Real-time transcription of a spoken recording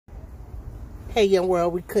Hey, young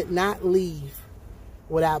world, we could not leave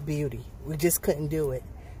without beauty. We just couldn't do it.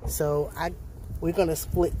 So we're gonna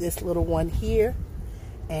split this little one here,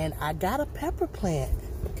 and I got a pepper plant.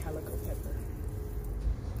 Calico pepper.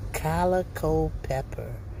 Calico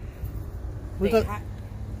pepper.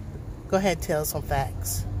 Go ahead, tell some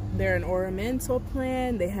facts. They're an ornamental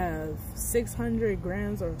plant. They have 600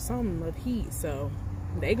 grams or something of heat, so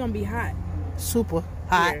they gonna be hot. Super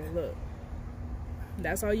hot. Here, look.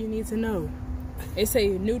 That's all you need to know. It's a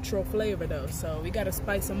neutral flavor though, so we gotta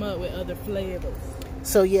spice them up with other flavors.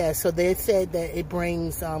 So yeah, so they said that it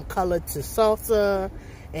brings color to salsa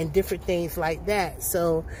and different things like that.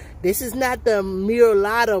 So this is not the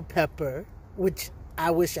mulatto pepper, which I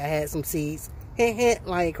wish I had some seeds. Hint, hint,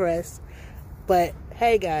 Lion Crest. But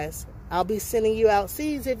hey guys, I'll be sending you out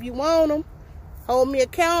seeds if you want them. Hold me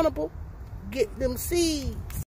accountable. Get them seeds.